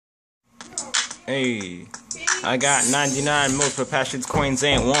Hey, I got 99 most for passions coins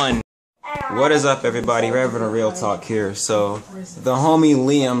ain't one. What is up, everybody? Reverend of Real Talk here. So, the homie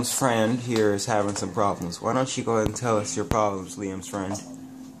Liam's friend here is having some problems. Why don't you go ahead and tell us your problems, Liam's friend?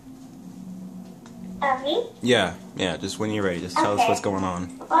 Me? Yeah, just when you're ready. Just tell us what's going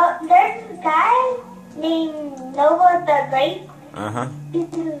on. Well, there's a guy named Nova the Great. Uh-huh.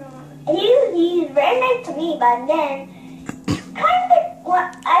 He's very nice to me, but then, kind of,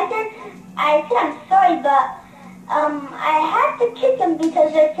 well, I said I'm sorry, but I had to kick him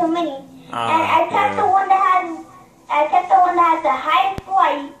because there's too many. And I kept the one that has the highest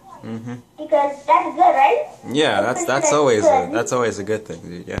flight. Because that's good, right? Yeah, that's always a good thing,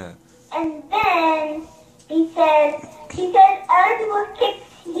 dude. Yeah. And then he said other people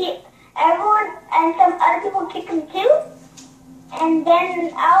some other people kick him too. And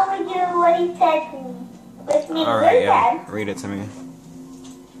then I'll read you what he said to me, which made me really sad. Read it to me.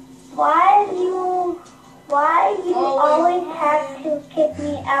 Why you always have to kick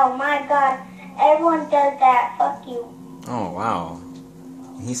me out? My God, everyone does that. Fuck you. Oh wow,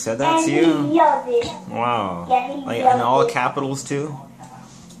 he said that and to you? He yelled it. Wow. Yeah, he like yelled in all it. capitals too.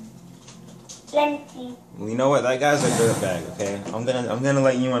 Let me see. Well, you know what? That guy's a dirtbag. Okay, I'm gonna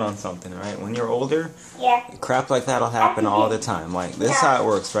let you in on something. All right, when you're older, yeah, crap like that'll happen all the time. Like this is how it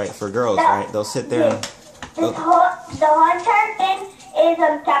works, right? For girls, right? They'll sit there and the whole entire thing is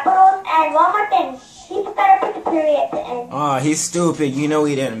capitals, and one more thing. He forgot to put the period at the end. oh, he's stupid. You know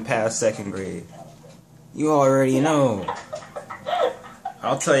he didn't pass second grade. You already know.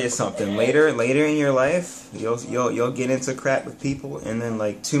 I'll tell you something. Later in your life, you'll get into crap with people, and then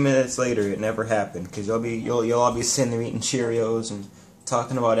like 2 minutes later, it never happened because you'll all be sitting there eating Cheerios and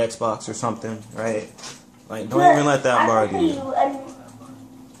talking about Xbox or something, right? Like don't even let that bother you.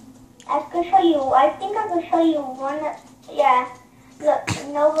 I can show you. I think I can show you one. Yeah. Look,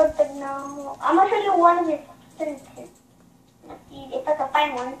 no. I'm gonna show you one of his sentences. Let's see if I can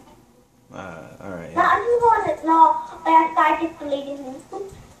find one. Alright. No, I'm just going to. No, I just deleted him.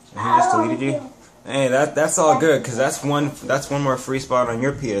 He just deleted you? Hey, that's all good, because that's one more free spot on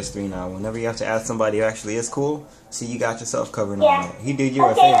your PS3 now. Whenever you have to add somebody who actually is cool, see, you got yourself covered on that. He did you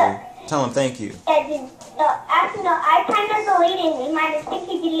a favor. Tell him thank you. Actually, no, I kind of deleted him. I think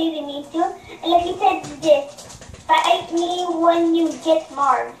he deleted me too. And like he said this, fight me when you get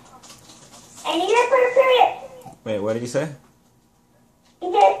Mars. And he didn't put a period. Wait, what did he say?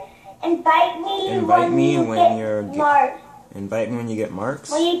 He said, invite me when you get Mars. Invite me when you get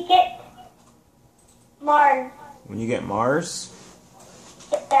marks? When you get Mars. When you get Mars?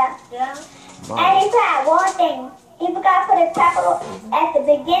 Yeah. Mars. And he forgot one thing. He forgot to put a capital at the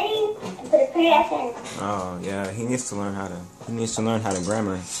beginning and put a period at the end. Oh yeah, he needs to learn how to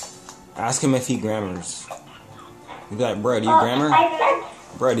grammar. Ask him if he grammars. You be like, bro, do you grammar?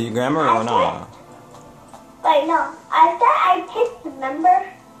 Bro, do you grammar or not? Wait, no. I said I kicked the member.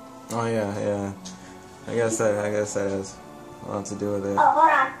 Oh yeah. I guess that has a lot to do with it. Oh,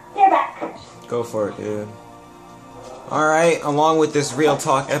 hold on. You're back. Go for it, dude. Alright, along with this Real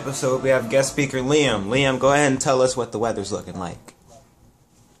Talk episode, we have guest speaker Liam. Liam, go ahead and tell us what the weather's looking like.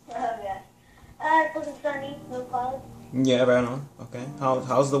 Oh, yeah. It's looking sunny, no clouds. Yeah, right on. Okay.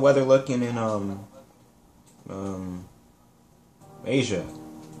 How's the weather looking in, Asia?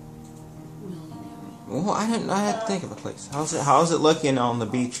 Well, I had to think of a place. How's it looking on the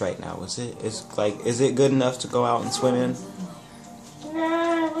beach right now? Is it good enough to go out and swim in?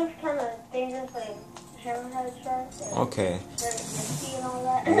 No, it looks kind of dangerous, like hammerhead sharks. Okay. And all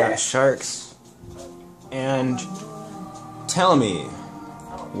that. We got sharks. And tell me,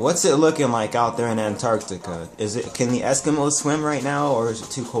 what's it looking like out there in Antarctica? Can the Eskimos swim right now, or is it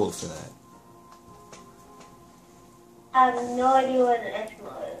too cold for that? I have no idea what an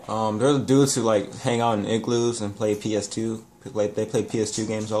Eskimo is. They're the dudes who like hang out in igloos and play PS2. They play PS2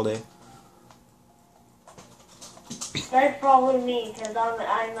 games all day. That's probably me, because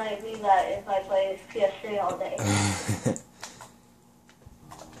I might do that if I play PS3 all day.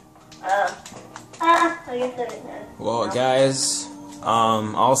 I guess I didn't. Well, guys,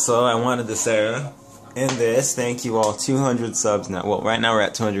 also I wanted to say in this, thank you all, 200 subs now. Well, right now we're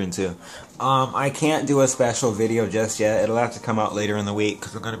at 202. I can't do a special video just yet. It'll have to come out later in the week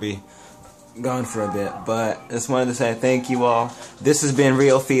because we're going to be gone for a bit. But just wanted to say thank you all. This has been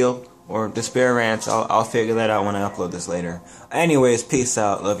Real Feel or Despair Rants. I'll figure that out when I upload this later. Anyways, peace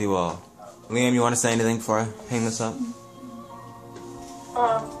out. Love you all. Liam, you want to say anything before I hang this up?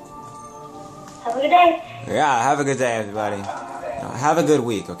 Have a good day. Yeah, have a good day, everybody. Have a good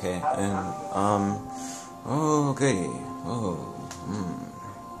week, okay? And, oh, goody. Oh,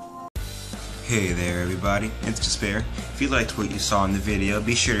 Hey there everybody, it's Despair. If you liked what you saw in the video,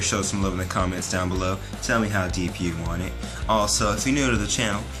 be sure to show some love in the comments down below. Tell me how deep you want it. Also, if you're new to the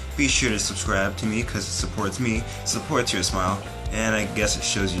channel, be sure to subscribe to me because it supports me, supports your smile, and I guess it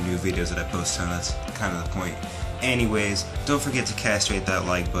shows you new videos that I post on. That's kind of the point. Anyways, don't forget to castrate that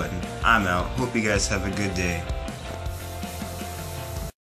like button. I'm out. Hope you guys have a good day.